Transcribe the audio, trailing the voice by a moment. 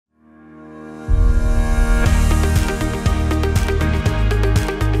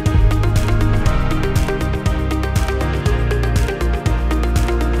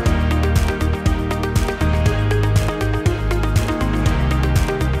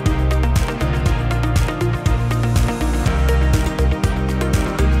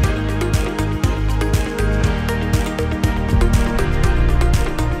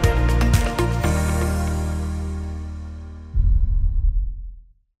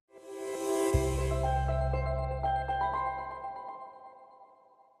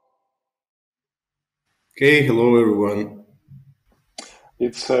Okay, hello everyone.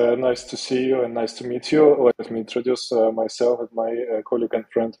 It's nice to see you and nice to meet you. Let me introduce myself and my colleague and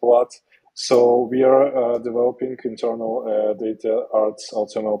friend Vlad. So we are developing internal DataArt's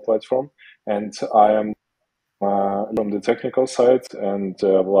AutoML platform, and I am from the technical side, and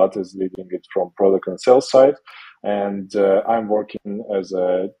Vlad is leading it from product and sales side. And I'm working as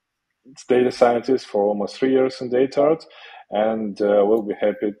a data scientist for almost 3 years in DataArt, and we'll be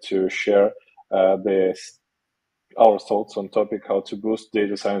happy to share our thoughts on topic how to boost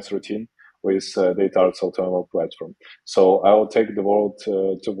data science routine with DataArt's AutoML platform. So I will take the word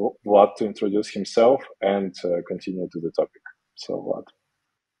to Vlad to introduce himself and continue to the topic. So Vlad.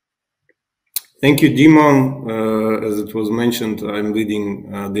 Thank you, Dimon. As it was mentioned, I'm leading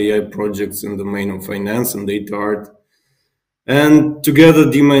the AI projects in the domain of finance and data art. And together,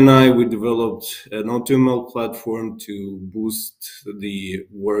 Dima and I, we developed an AutoML platform to boost the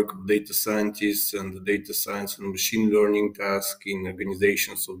work of data scientists and the data science and machine learning task in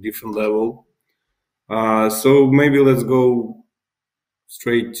organizations of different level. So maybe let's go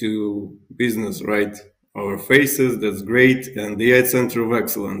straight to business, right? Our faces, that's great. And the AI Center of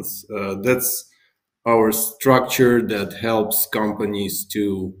Excellence, that's our structure that helps companies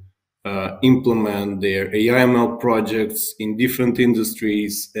to implement their AI/ML projects in different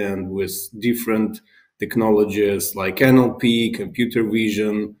industries and with different technologies like NLP, computer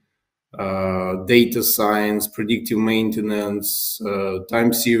vision, data science, predictive maintenance,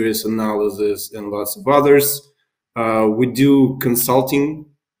 time series analysis, and lots of others. We do consulting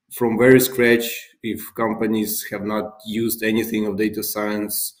from very scratch if companies have not used anything of data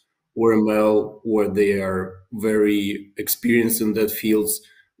science or ML, or they are very experienced in that fields.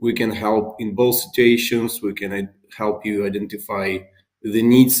 We can help in both situations. We can help you identify the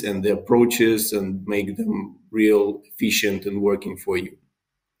needs and the approaches and make them real efficient and working for you.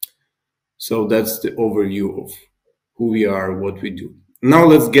 So that's the overview of who we are, what we do. Now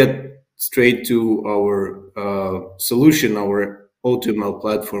let's get straight to our solution, our AutoML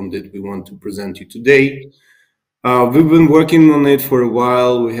platform that we want to present you today. We've been working on it for a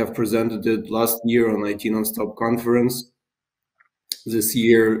while. We have presented it last year on IT NonStop Conference. This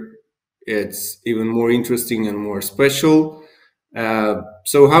year, it's even more interesting and more special.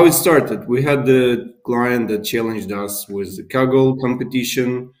 So how it started, we had the client that challenged us with the Kaggle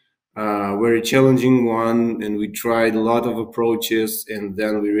competition, very challenging one, and we tried a lot of approaches, and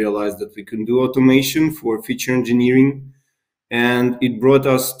then we realized that we can do automation for feature engineering, and it brought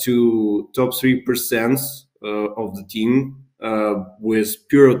us to top 3% of the team with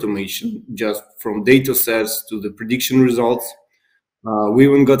pure automation, just from data sets to the prediction results. We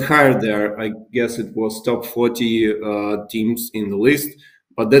even got hired there. I guess it was top 40 teams in the list,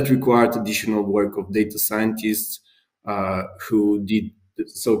 but that required additional work of data scientists who did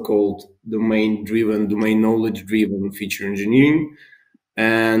so-called domain knowledge-driven feature engineering.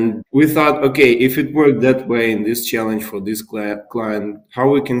 And we thought, okay, if it worked that way in this challenge for this client, how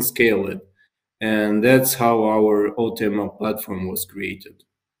we can scale it? And that's how our AutoML platform was created.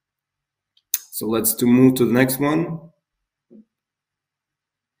 So let's move to the next one.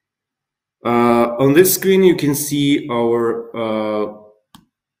 On this screen, you can see our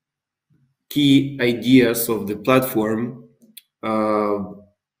key ideas of the platform. Our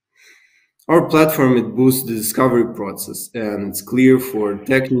platform, it boosts the discovery process, and it's clear for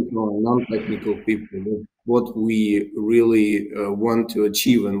technical and non-technical people what we really want to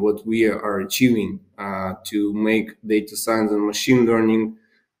achieve and what we are achieving to make data science and machine learning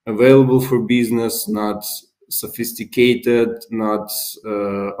available for business, not sophisticated, not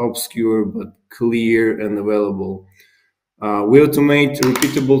obscure, but clear and available. We automate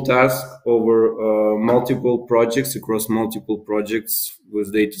repeatable tasks over multiple projects, across multiple projects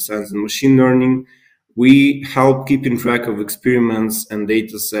with data science and machine learning. We help keeping track of experiments and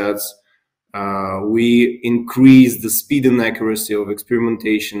data sets. We increase the speed and accuracy of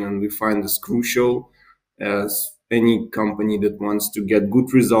experimentation, and we find this crucial as any company that wants to get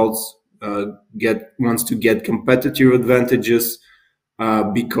good results, wants to get competitive advantages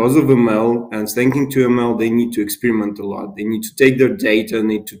because of ML, and thanking to ML, they need to experiment a lot. They need to take their data,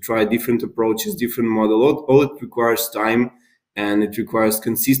 need to try different approaches, different models. All it requires time, and it requires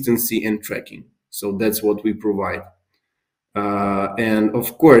consistency and tracking. So that's what we provide. And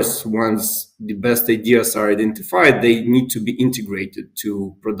of course, once the best ideas are identified, they need to be integrated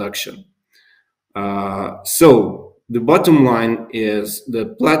to production. So the bottom line is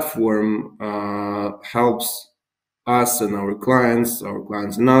the platform helps us and our clients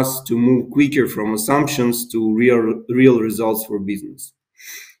and us to move quicker from assumptions to real results for business.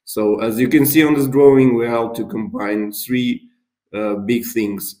 So as you can see on this drawing, we have to combine three big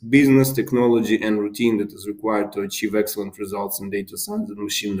things: business, technology, and routine that is required to achieve excellent results in data science and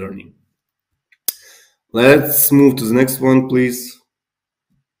machine learning. Let's move to the next one, please.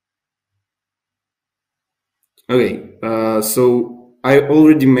 Okay, so I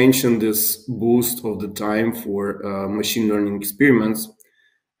already mentioned this boost of the time for machine learning experiments.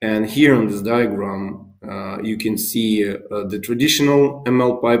 And here on this diagram, you can see the traditional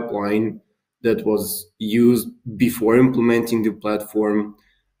ML pipeline that was used before implementing the platform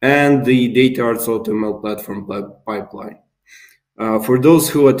and the DataArt's AutoML platform pipeline. For those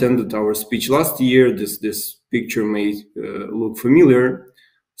who attended our speech last year, this picture may look familiar.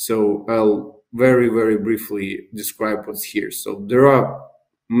 So I'll very briefly describe what's here. So there are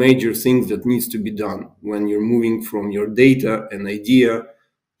major things that needs to be done when you're moving from your data and idea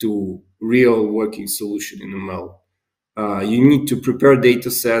to real working solution in ML. You need to prepare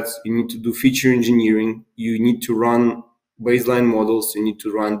data sets, you need to do feature engineering, you need to run baseline models, you need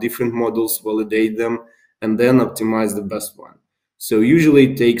to run different models, validate them, and then optimize the best one. So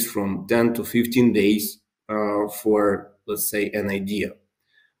usually it takes from 10 to 15 days for, let's say, an idea.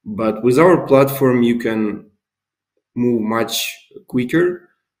 But with our platform, you can move much quicker.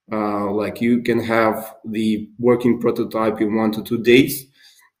 Like you can have the working prototype in 1 to 2 days,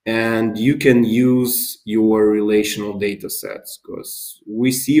 and you can use your relational data sets, because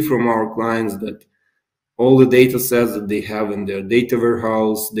we see from our clients that all the data sets that they have in their data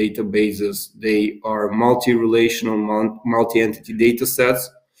warehouse, databases, they are multi-relational, multi-entity data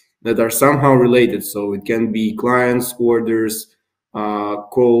sets that are somehow related. So it can be clients, orders,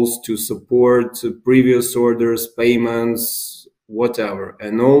 calls to support previous orders, payments, whatever.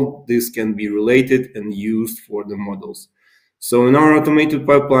 And all this can be related and used for the models. So in our automated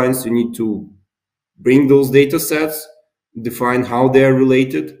pipelines, you need to bring those data sets, define how they are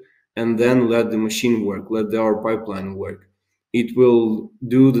related, and then let the machine work, let our pipeline work. It will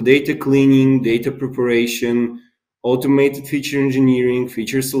do the data cleaning, data preparation, automated feature engineering,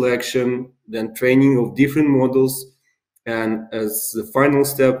 feature selection, then training of different models. And as the final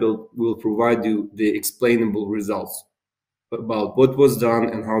step, it will provide you the explainable results about what was done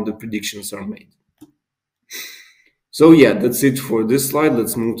and how the predictions are made. So yeah, that's it for this slide.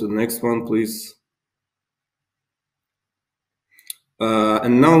 Let's move to the next one, please.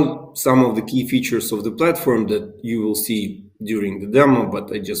 And now some of the key features of the platform that you will see during the demo,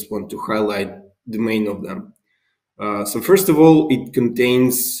 but I just want to highlight the main of them. So first of all, it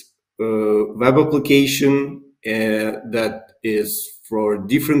contains a web application that is for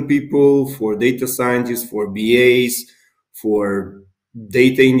different people, for data scientists, for BAs, for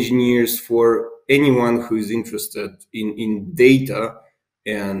data engineers, for anyone who is interested in data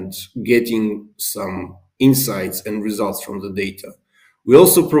and getting some insights and results from the data. We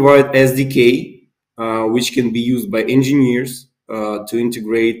also provide SDK, which can be used by engineers to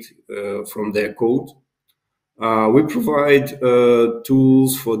integrate from their code. We provide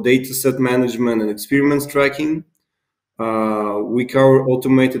tools for dataset management and experiments tracking. We cover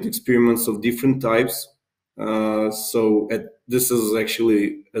automated experiments of different types. This is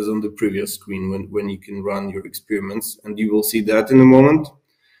actually as on the previous screen when you can run your experiments, and you will see that in a moment.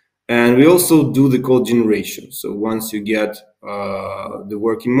 And we also do the code generation. So once you get the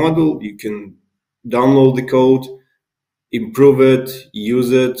working model, you can download the code, improve it,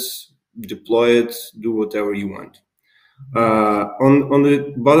 use it, deploy it, do whatever you want. On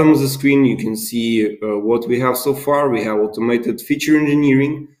the bottom of the screen, you can see what we have so far. We have automated feature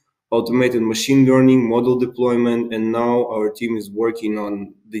engineering, automated machine learning, model deployment, and now our team is working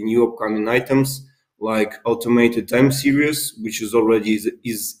on the new upcoming items like automated time series, which is already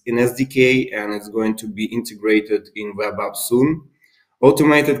is in SDK, and it's going to be integrated in web apps soon.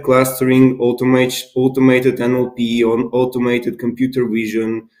 Automated clustering, automated NLP, automated computer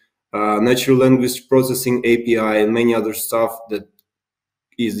vision, natural language processing API, and many other stuff that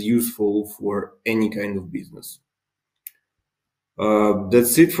is useful for any kind of business.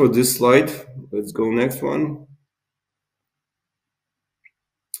 That's it for this slide. Let's go next one.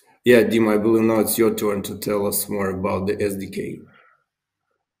 Yeah, Dima, I believe now it's your turn to tell us more about the SDK.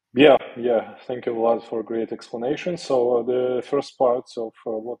 Yeah. Thank you, Vlad, for a great explanation. So the first part of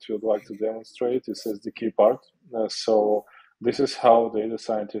what you'd like to demonstrate is SDK part. So this is how data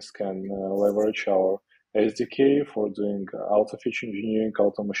scientists can leverage our SDK for doing auto feature engineering,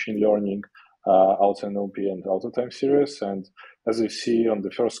 auto machine learning, auto NLP, and auto time series. And as you see on the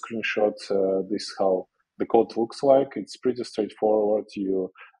first screenshot, this is how the code looks like. It's pretty straightforward.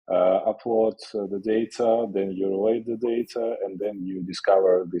 You upload the data, then you relate the data, and then you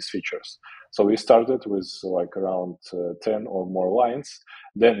discover these features. So we started with like around 10 or more lines.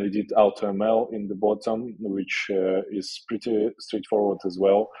 Then we did AutoML in the bottom, which is pretty straightforward as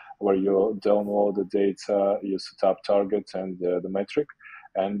well, where you download the data, you set up target and the metric,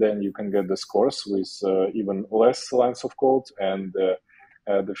 and then you can get the scores with even less lines of code. And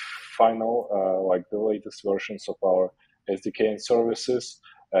the final, like the latest versions of our SDK and services,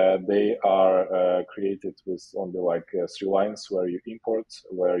 they are created with only like 3 lines, where you import,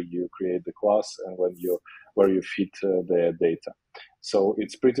 where you create the class, and where you fit the data. So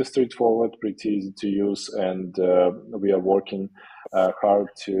it's pretty straightforward, pretty easy to use, and we are working hard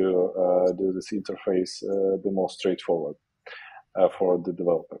to do this interface the most straightforward for the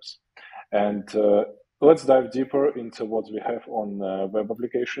developers. And let's dive deeper into what we have on web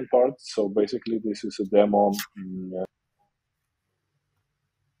application part. So basically, this is a demo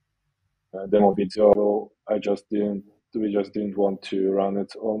video. We just didn't want to run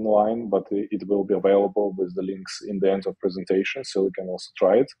it online, but it will be available with the links in the end of presentation, so we can also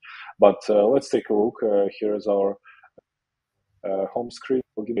try it. But let's take a look. Here's our home screen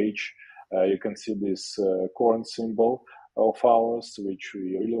page. You can see this corn symbol of ours, which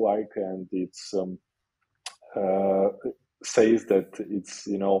we really like, and it's says that it's,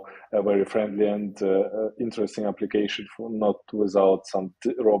 you know, a very friendly and interesting application for not without some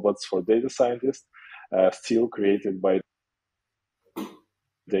robots for data scientists, still created by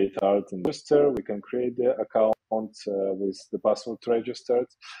DataArt and register. We can create the account with the password registered,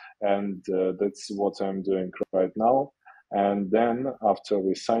 and that's what I'm doing right now. And then after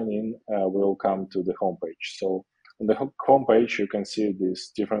we sign in, we'll come to the homepage. So on the homepage, you can see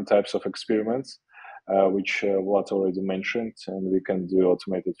these different types of experiments, which Vlad already mentioned, and we can do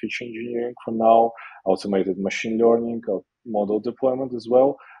automated feature engineering for now, automated machine learning, model deployment as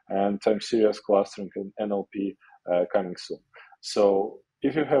well, and time series clustering and NLP coming soon. So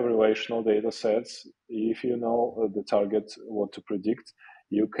if you have relational data sets, if you know the target, what to predict,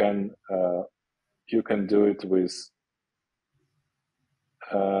 you can do it with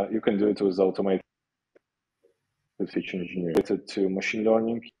automated feature engineering. Related to machine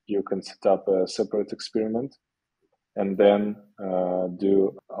learning, you can set up a separate experiment and then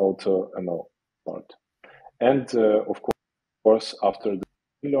do AutoML part. And of course, after the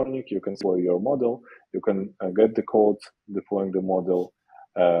machine learning, you can deploy your model. You can get the code deploying the model,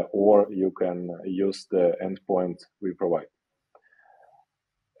 or you can use the endpoint we provide.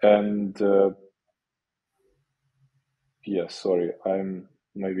 And yes, sorry,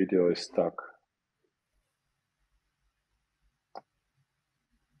 my video is stuck.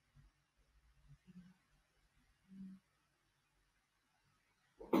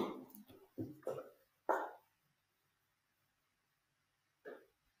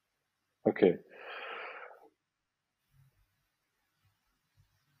 Okay.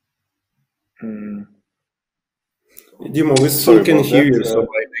 Dimo, we still can hear you, so I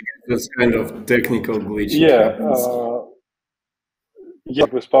guess that's kind of technical glitch. Yeah, yeah,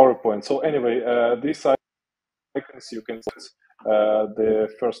 with PowerPoint. So anyway, these icons you can see. The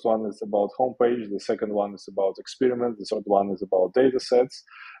first one is about homepage. The second one is about experiment. The third one is about data sets.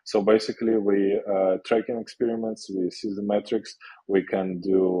 So basically, we tracking experiments. We see the metrics. We can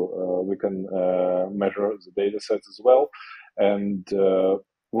do. We can measure the data sets as well. And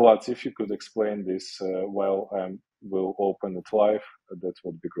Vlad, if you could explain this while we'll open it live, that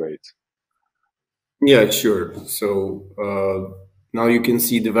would be great. Yeah, sure. So now you can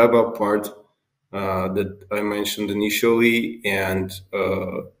see the web app part that I mentioned initially, and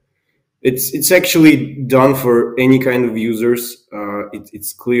it's actually done for any kind of users.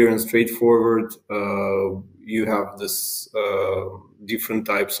 It's clear and straightforward. You have this different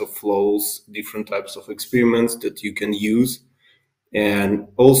types of flows, different types of experiments that you can use, and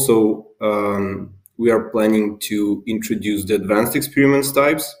also we are planning to introduce the advanced experiments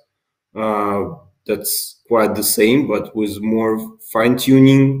types. That's quite the same, but with more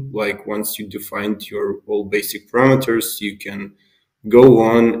fine-tuning. Like once you defined your all basic parameters, you can go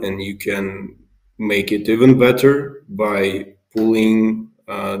on and you can make it even better by pulling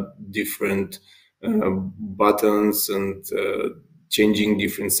different buttons and changing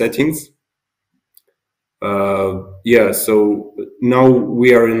different settings. Yeah, so now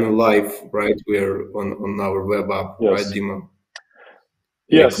we are in a live, right? We are on our web app, yes. Right, Dima?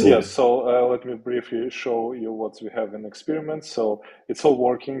 Yes, cool. Yes. So let me briefly show you what we have in experiments. So it's all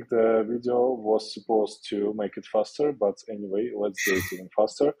working. The video was supposed to make it faster, but anyway, let's do it even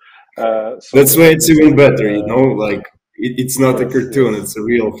faster. So that's why it's even better, you know, like it's not a cartoon, it's a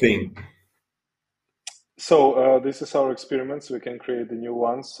real thing. So this is our experiments. We can create the new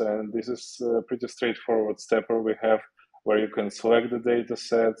ones, and this is a pretty straightforward stepper we have, where you can select the data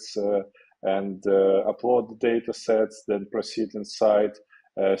sets and upload the data sets, then proceed inside,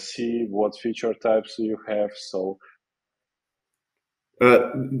 see what feature types you have. So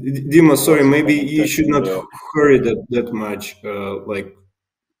Dima, sorry, maybe you should not hurry that much. Like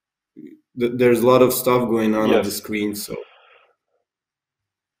there's a lot of stuff going on at the screen, so.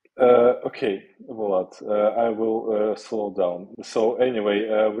 Okay, Vlad, I will slow down. So anyway,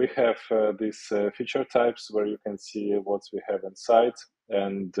 we have these feature types where you can see what we have inside,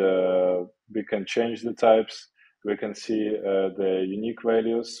 and we can change the types. We can see the unique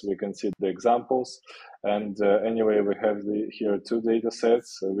values. We can see the examples. And anyway, we have here two data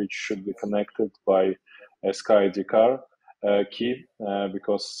sets which should be connected by a SkyID car key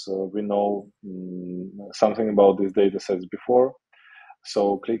because we know something about these data sets before.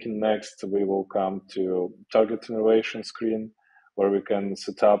 So clicking next, we will come to target relation screen where we can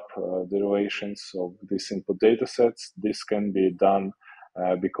set up the relations of these input data sets. This can be done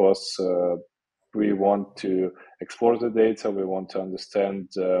because we want to explore the data. We want to understand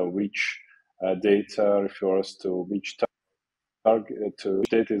which data refers to which target, to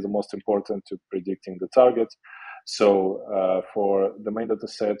which data is the most important to predicting the target. So for the main data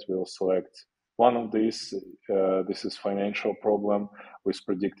set, we'll select one of these. This is financial problem with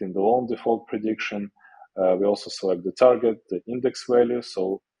predicting the loan default prediction. We also select the target, the index value.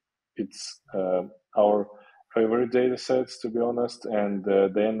 So it's our favorite data sets, to be honest. And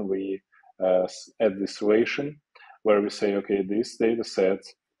then we add this relation where we say, okay, this data set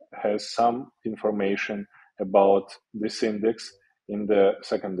has some information about this index in the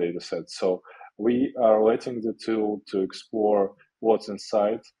second data set. So we are letting the tool to explore what's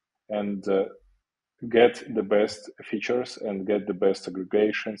inside and get the best features and get the best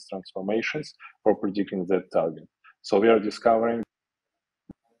aggregations, transformations for predicting that target. So we are discovering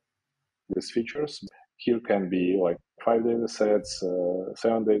these features. Here can be like 5 data sets,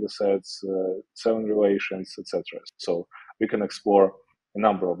 7 data sets, 7 relations, etc. So we can explore a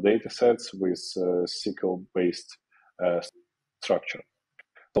number of data sets with SQL-based structure.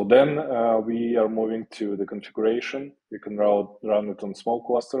 So then we are moving to the configuration. We can run it on small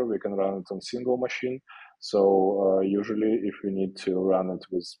cluster. We can run it on single machine. So usually if we need to run it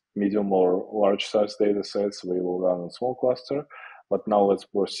with medium or large size data sets, we will run on small cluster. But now let's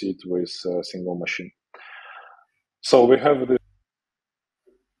proceed with single machine. So we have the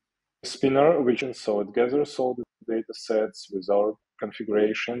spinner, which so it gathers all the data sets with our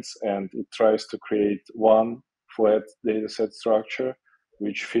configurations, and it tries to create one flat data set structure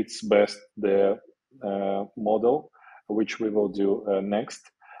which fits best the model, which we will do next.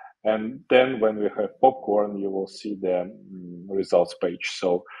 And then when we have popcorn, you will see the results page.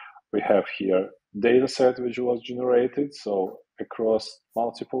 So we have here data set which was generated. So across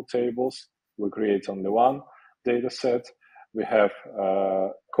multiple tables, we create only one data set. We have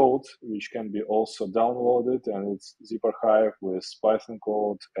code which can be also downloaded, and it's zip archive with Python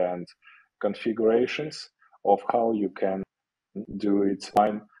code and configurations of how you can do it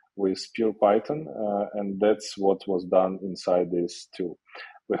fine with pure Python, and that's what was done inside this tool.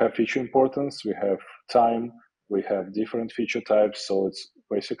 We have feature importance, we have time, we have different feature types, so it's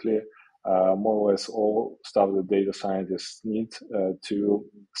basically more or less all stuff that data scientists need to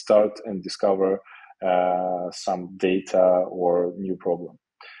start and discover some data or new problem.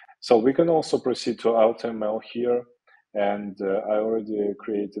 So we can also proceed to AutoML here, and I already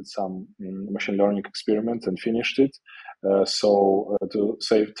created some machine learning experiment and finished it. So to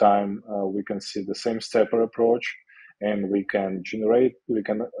save time, we can see the same stepper approach, and we can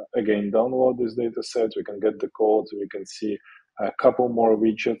again download this data set, we can get the code, we can see a couple more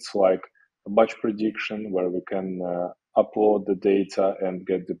widgets like a batch prediction where we can upload the data and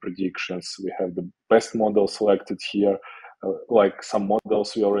get the predictions. We have the best model selected here, like some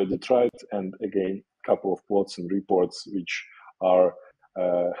models we already tried, and again, a couple of plots and reports which are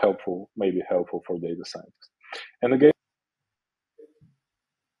maybe helpful for data scientists. And again,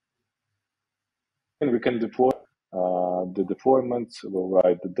 we can deploy the deployment. We'll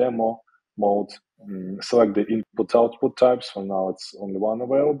write the demo mode, select the input output types. For now, it's only one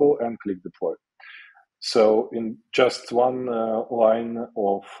available, and click deploy. So in just one line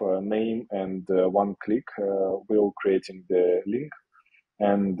of name and one click, we're creating the link.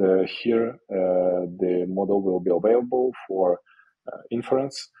 And here, the model will be available for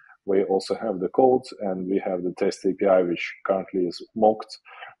inference. We also have the code, and we have the test API, which currently is mocked,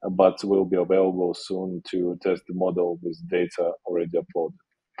 but will be available soon to test the model with data already uploaded.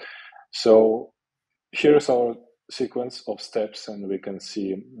 So here's our sequence of steps, and we can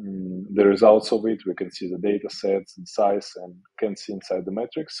see the results of it. We can see the data sets and size, and can see inside the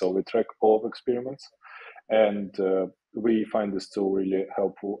metrics. So we track all of experiments, and we find this tool really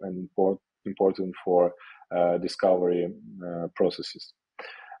helpful and important for discovery processes.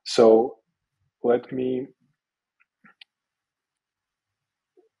 So let me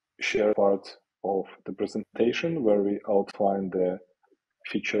share part of the presentation where we outline the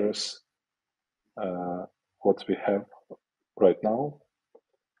features what we have right now.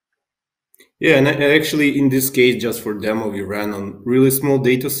 Yeah, and actually in this case, just for demo, we ran on really small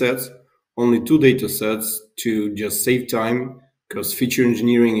data sets, only 2 data sets to just save time, because feature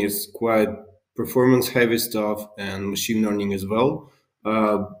engineering is quite performance heavy stuff and machine learning as well.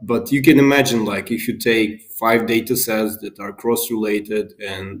 But you can imagine, like, if you take 5 data sets that are cross-related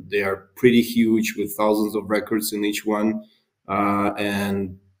and they are pretty huge with thousands of records in each one,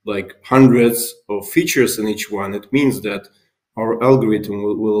 and like hundreds of features in each one, it means that our algorithm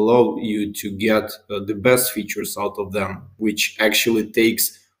will allow you to get the best features out of them, which actually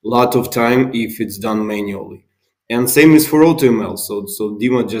takes a lot of time if it's done manually. And same is for AutoML. So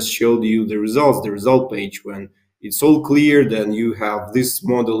Dima just showed you the results, the result page. When it's all clear, then you have this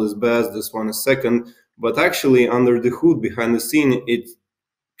model is best, this one is second. But actually under the hood, behind the scene, it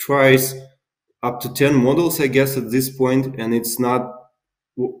tries up to 10 models, I guess, at this point, and it's not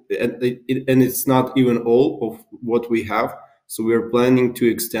it's not even all of what we have. So we are planning to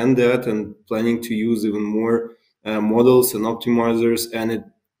extend that and planning to use even more models and optimizers, and it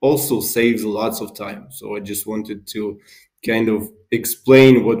also saves lots of time. So I just wanted to kind of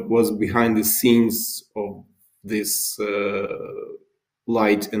explain what was behind the scenes of this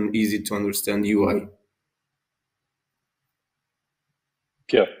light and easy to understand UI.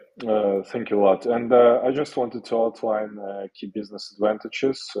 Yeah, thank you a lot. And I just wanted to outline key business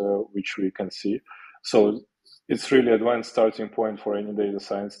advantages, which we can see. So it's really advanced starting point for any data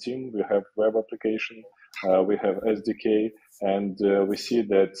science team. We have web application, we have SDK, and we see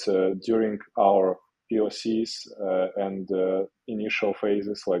that during our POCs and initial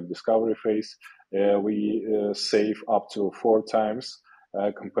phases like discovery phase, we save up to 4 times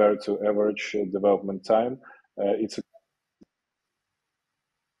compared to average development time. It's a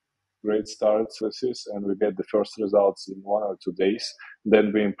great start and we get the first results in 1 or 2 days.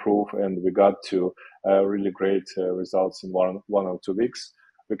 Then we improve and we got to really great results in one or 2 weeks.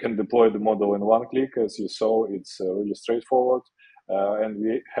 We can deploy the model in 1 click. As you saw, it's really straightforward. And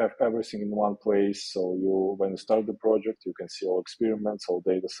we have everything in one place. So when you start the project, you can see all experiments, all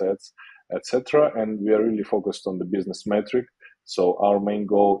data sets, etc. And we are really focused on the business metric. So our main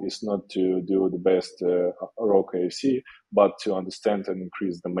goal is not to do the best raw KFC, but to understand and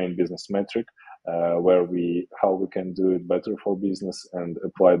increase the main business metric, how we can do it better for business and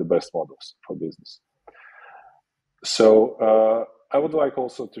apply the best models for business. So I would like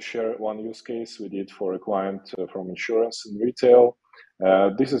also to share one use case we did for a client from insurance and retail.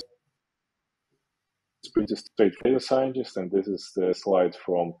 This is pretty straight data scientist, and this is the slide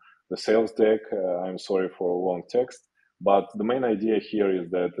from the sales deck. I'm sorry for a long text, but the main idea here is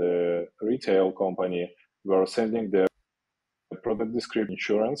that the retail company were sending the product description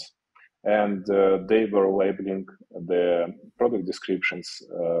insurance, and they were labeling the product descriptions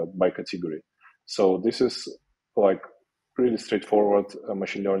by category. So this is like pretty straightforward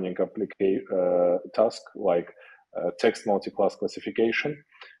machine learning task, like text multi-class classification.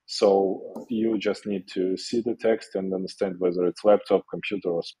 So you just need to see the text and understand whether it's laptop, computer,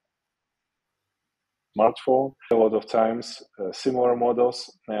 or smartphone. A lot of times, similar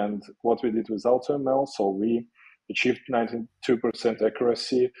models. And what we did with AutoML, so we achieved 92%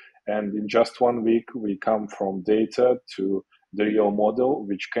 accuracy. And in just 1 week, we come from data to the real model,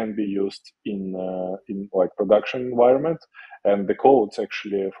 which can be used in like production environment. And the code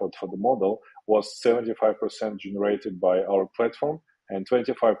actually for the model was 75% generated by our platform, and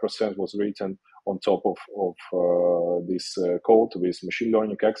 25% was written on top of this code with machine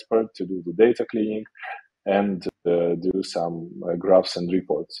learning expert to do the data cleaning and do some graphs and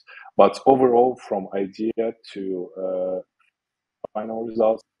reports. But overall, from idea to final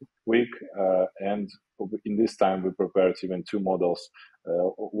results, week, and in this time we prepared even 2 models,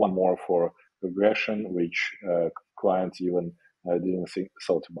 one more for regression, which client even didn't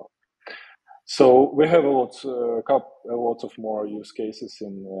thought about. So we have a lot of more use cases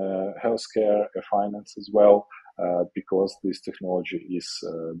in healthcare, finance as well, because this technology is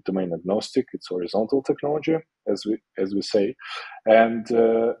domain agnostic. It's horizontal technology, as we say, and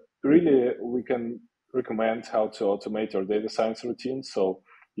really we can recommend how to automate our data science routine. So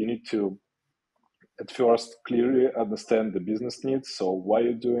you need to at first clearly understand the business needs. So why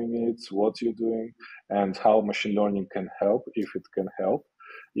you're doing it, what you're doing, and how machine learning can help, if it can help.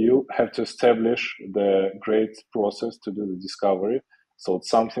 You have to establish the great process to do the discovery. So it's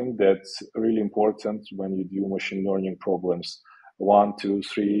something that's really important when you do machine learning problems 1, 2,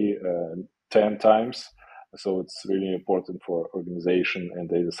 3, 10 times. So it's really important for organization and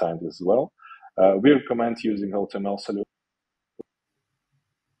data scientists as well. We recommend using AutoML solutions.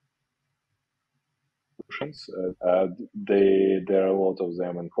 There are a lot of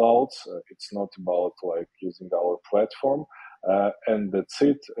them in clouds. It's not about like using our platform, and that's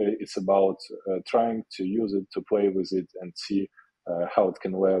it. It's about trying to use it, to play with it, and see how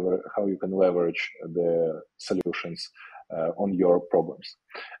you can leverage the solutions on your problems.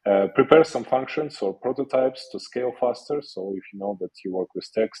 Prepare some functions or prototypes to scale faster. So if you know that you work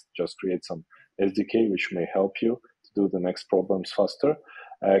with text, just create some SDK which may help you to do the next problems faster.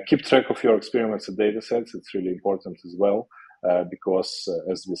 Keep track of your experiments and data sets. It's really important as well, because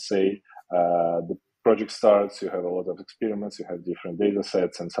as we say, the project starts, you have a lot of experiments, you have different data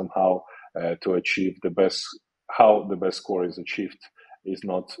sets, and somehow to achieve how the best score is achieved is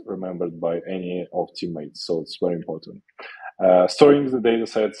not remembered by any of teammates. So it's very important. Storing the data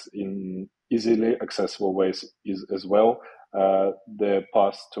sets in easily accessible ways is as well the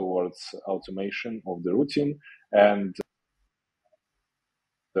path towards automation of the routine, and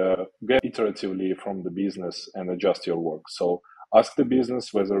get iteratively from the business and adjust your work. So ask the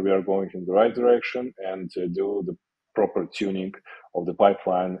business whether we are going in the right direction, and do the proper tuning of the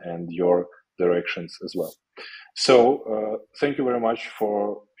pipeline and your directions as well. So thank you very much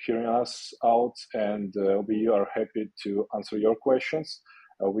for hearing us out, and we are happy to answer your questions.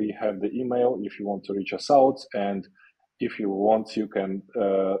 We have the email if you want to reach us out, and if you want, you can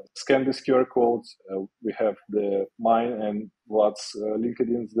scan this QR code. We have mine and Vlad's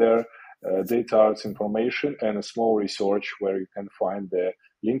LinkedIn's there, DataArt's information, and a small research where you can find the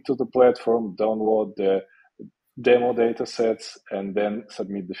link to the platform, download the demo data sets, and then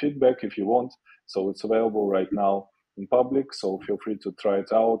submit the feedback if you want. So it's available right now in public. So feel free to try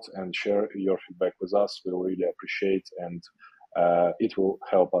it out and share your feedback with us. We'll really appreciate, and it will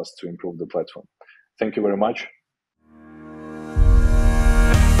help us to improve the platform. Thank you very much.